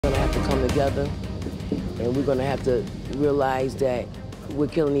come together, and we're going to have to realize that we're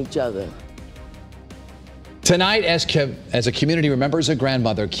killing each other. Tonight, as a community remembers a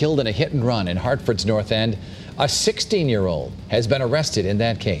grandmother killed in a hit and run in Hartford's North End, a 16-year-old has been arrested in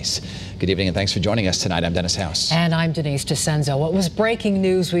that case. Good evening and thanks for joining us tonight. I'm Dennis House. And I'm Denise DeCenzo. What was breaking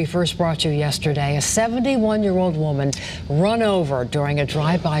news we first brought you yesterday? A 71-year-old woman run over during a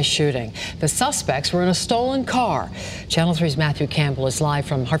drive-by shooting. The suspects were in a stolen car. Channel 3's Matthew Campbell is live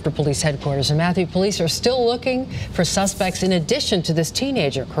from Hartford Police Headquarters. And Matthew, police are still looking for suspects in addition to this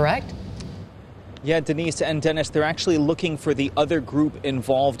teenager, correct? Yeah, Denise and Dennis, they're actually looking for the other group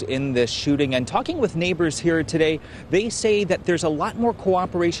involved in this shooting. And talking with neighbors here today, they say that there's a lot more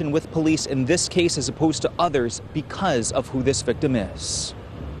cooperation with police in this case as opposed to others because of who this victim is.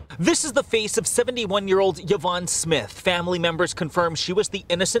 This is the face of 71-year-old Yvonne Smith. Family members confirm she was the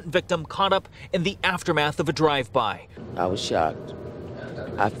innocent victim caught up in the aftermath of a drive-by. I was shocked.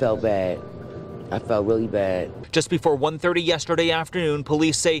 I felt bad. I felt really bad. Just before 1:30 yesterday afternoon,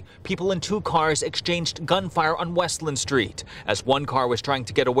 police say people in two cars exchanged gunfire on Westland Street. As one car was trying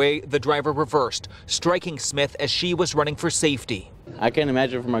to get away, the driver reversed, striking Smith as she was running for safety. I can't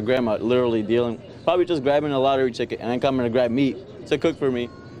imagine for my grandma literally probably just grabbing a lottery ticket and then coming to grab meat to cook for me.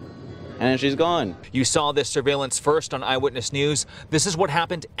 And she's gone. You saw this surveillance first on Eyewitness News. This is what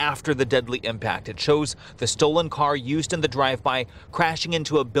happened after the deadly impact. It shows the stolen car used in the drive-by crashing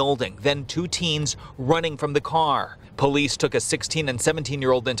into a building, then two teens running from the car. Police took a 16 and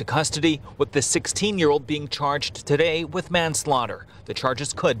 17-year-old into custody, with the 16-year-old being charged today with manslaughter. The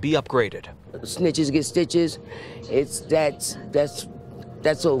charges could be upgraded. Snitches get stitches.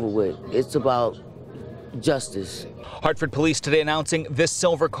 That's over with. It's about justice. Hartford police today announcing this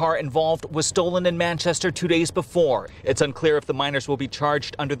silver car involved was stolen in Manchester 2 days before. It's unclear if the minors will be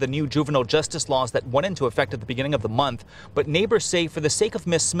charged under the new juvenile justice laws that went into effect at the beginning of the month. But neighbors say for the sake of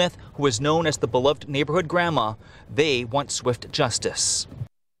Miss Smith, who is known as the beloved neighborhood grandma, they want swift justice.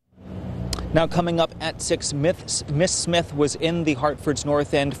 Now coming up at 6, Miss Smith was in the Hartford's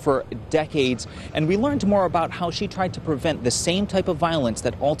North End for decades, and we learned more about how she tried to prevent the same type of violence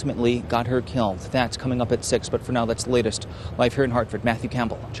that ultimately got her killed. That's coming up at 6, but for now, that's the latest. Live here in Hartford, Matthew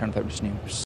Campbell, Channel 30 News.